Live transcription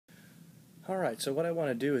Alright, so what I want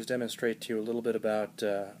to do is demonstrate to you a little bit about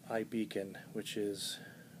iBeacon, which is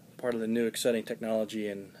part of the new exciting technology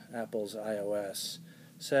in Apple's iOS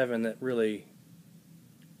 7 that really,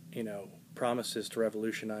 promises to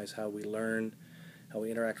revolutionize how we learn, how we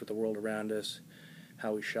interact with the world around us,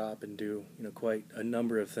 how we shop and do, quite a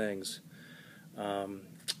number of things.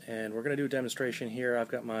 And we're going to do a demonstration here. I've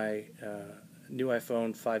got my new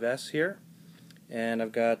iPhone 5S here, and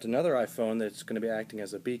I've got another iPhone that's going to be acting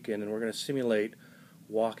as a beacon, and we're going to simulate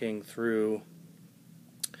walking through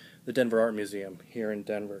the Denver Art Museum here in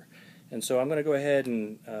Denver. And so I'm going to go ahead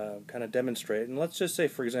and kind of demonstrate. And let's just say,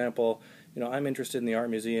 for example, I'm interested in the art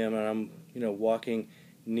museum, and I'm walking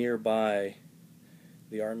nearby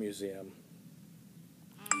the art museum.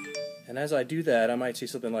 And as I do that, I might see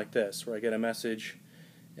something like this, where I get a message,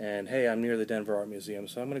 and hey, I'm near the Denver Art Museum.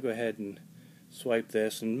 So I'm going to go ahead and swipe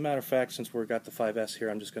this. And matter of fact, since we've got the 5S here,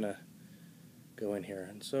 I'm just going to go in here.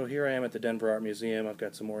 And so here I am at the Denver Art Museum. I've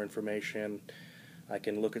got some more information. I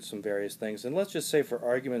can look at some various things. And let's just say, for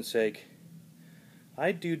argument's sake,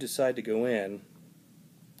 I do decide to go in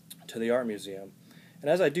to the art museum. And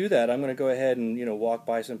as I do that, I'm going to go ahead and walk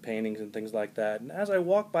by some paintings and things like that. And as I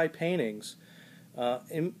walk by paintings,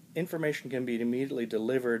 information can be immediately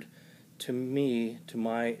delivered to me, to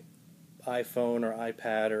my iPhone or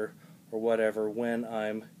iPad or whatever, when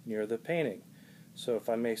I'm near the painting. So if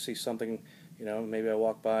I may see something, maybe I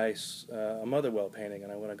walk by a Motherwell painting,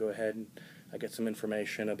 and I want to go ahead and I get some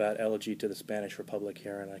information about Elegy to the Spanish Republic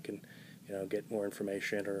here, and I can get more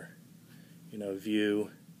information, or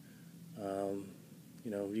view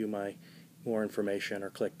view my more information, or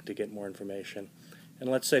click to get more information. And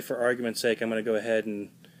let's say, for argument's sake, I'm going to go ahead and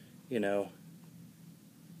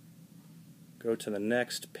go to the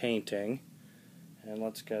next painting, and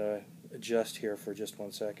let's adjust here for just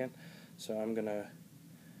 1 second. So I'm going to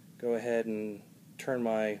go ahead and turn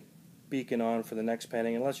my beacon on for the next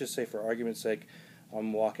painting, and let's just say, for argument's sake,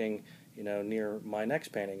 I'm walking near my next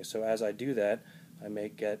painting. So as I do that, I may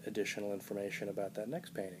get additional information about that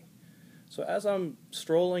next painting. So as I'm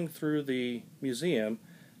strolling through the museum,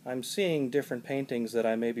 I'm seeing different paintings that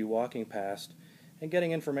I may be walking past and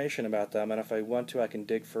getting information about them. And if I want to, I can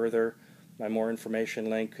dig further. My more information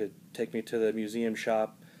link could take me to the museum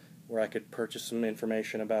shop, where I could purchase some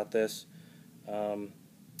information about this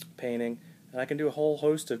painting, and I can do a whole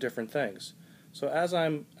host of different things. So as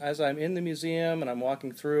I'm in the museum and I'm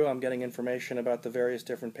walking through, I'm getting information about the various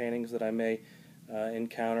different paintings that I may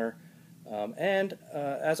encounter. And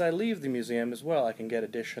as I leave the museum as well, I can get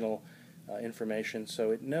additional information.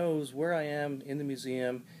 So it knows where I am in the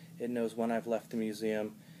museum, it knows when I've left the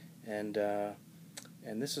museum, and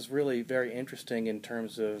this is really very interesting in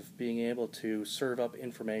terms of being able to serve up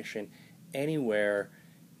information anywhere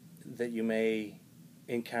that you may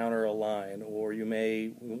encounter a line, or you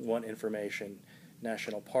may want information.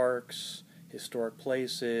 National parks, historic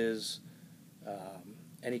places,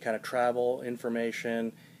 any kind of travel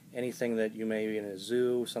information, anything that you may be in a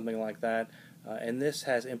zoo, something like that. And this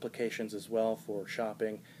has implications as well for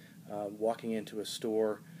shopping, walking into a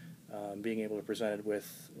store, being able to present it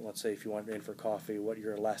with, let's say, if you went in for coffee, what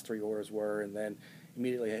your last 3 orders were, and then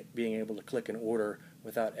immediately being able to click an order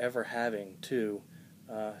without ever having to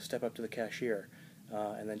step up to the cashier,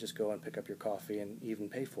 and then just go and pick up your coffee and even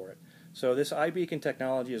pay for it. So this iBeacon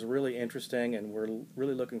technology is really interesting, and we're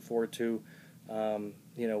really looking forward to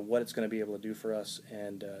what it's going to be able to do for us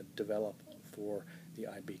and develop for the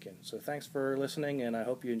iBeacon. So thanks for listening, and I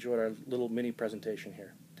hope you enjoyed our little mini presentation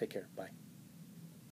here. Take care. Bye.